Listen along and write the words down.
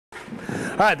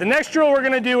right, the next drill we're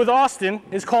going to do with Austin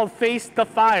is called Face the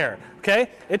Fire. Okay?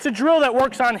 It's a drill that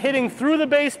works on hitting through the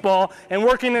baseball and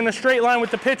working in a straight line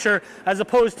with the pitcher as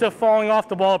opposed to falling off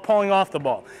the ball or pulling off the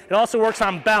ball. It also works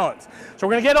on balance. So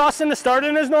we're going to get Austin to start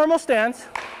in his normal stance.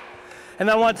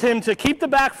 And I want him to keep the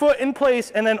back foot in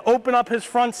place and then open up his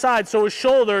front side so his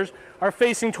shoulders are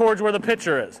facing towards where the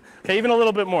pitcher is. Okay, even a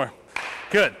little bit more.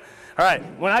 Good. All right,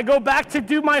 when I go back to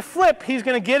do my flip, he's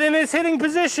going to get in his hitting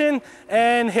position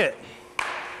and hit.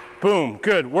 Boom,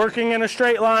 good. Working in a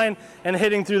straight line and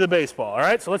hitting through the baseball. All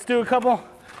right, so let's do a couple.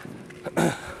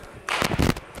 All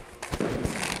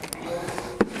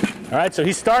right, so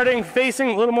he's starting facing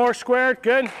a little more square,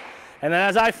 good. And then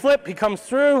as I flip, he comes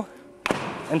through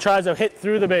and tries to hit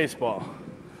through the baseball.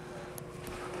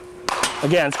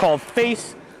 Again, it's called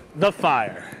Face the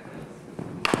Fire.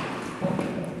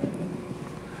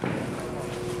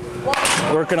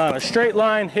 Working on a straight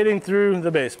line, hitting through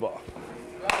the baseball.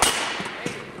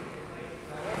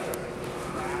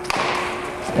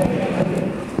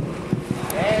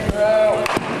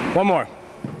 One more.